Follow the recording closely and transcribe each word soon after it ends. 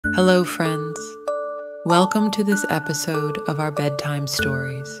Hello, friends. Welcome to this episode of our bedtime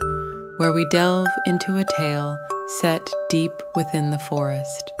stories, where we delve into a tale set deep within the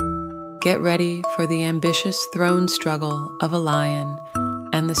forest. Get ready for the ambitious throne struggle of a lion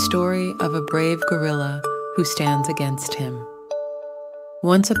and the story of a brave gorilla who stands against him.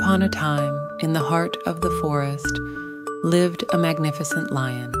 Once upon a time, in the heart of the forest, lived a magnificent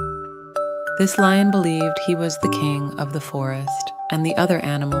lion. This lion believed he was the king of the forest, and the other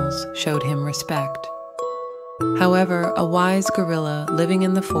animals showed him respect. However, a wise gorilla living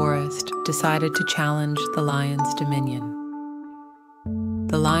in the forest decided to challenge the lion's dominion.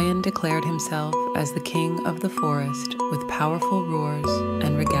 The lion declared himself as the king of the forest with powerful roars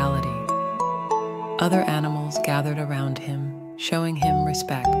and regality. Other animals gathered around him, showing him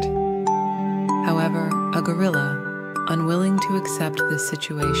respect. However, a gorilla, unwilling to accept this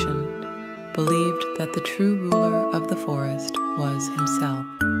situation, believed that the true ruler of the forest was himself.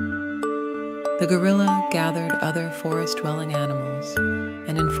 The gorilla gathered other forest-dwelling animals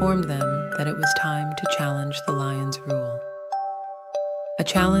and informed them that it was time to challenge the lion's rule. A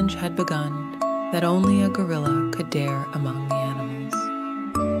challenge had begun that only a gorilla could dare among the animals.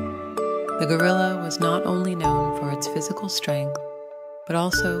 The gorilla was not only known for its physical strength, but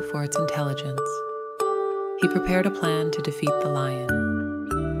also for its intelligence. He prepared a plan to defeat the lion.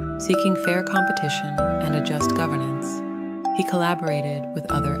 Seeking fair competition and a just governance, he collaborated with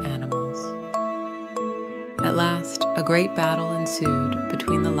other animals. At last, a great battle ensued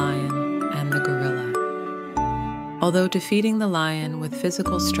between the lion and the gorilla. Although defeating the lion with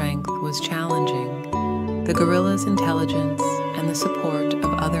physical strength was challenging, the gorilla's intelligence and the support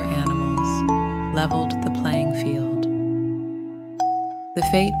of other animals leveled the playing field. The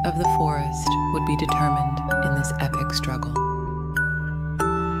fate of the forest would be determined in this epic struggle.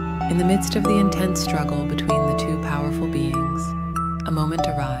 In the midst of the intense struggle between the two powerful beings, a moment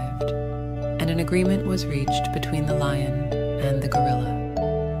arrived, and an agreement was reached between the lion and the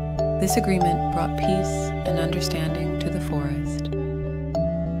gorilla. This agreement brought peace and understanding to the forest.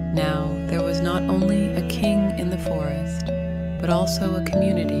 Now, there was not only a king in the forest, but also a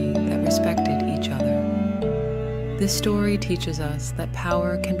community that respected each other. This story teaches us that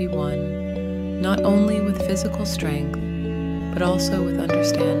power can be won not only with physical strength, but also with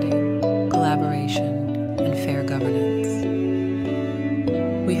understanding, collaboration, and fair governance.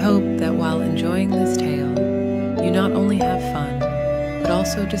 We hope that while enjoying this tale, you not only have fun, but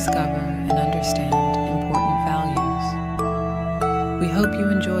also discover and understand important values. We hope you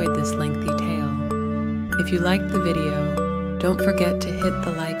enjoyed this lengthy tale. If you liked the video, don't forget to hit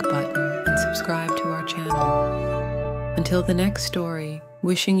the like button and subscribe to our channel. Until the next story,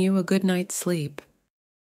 wishing you a good night's sleep.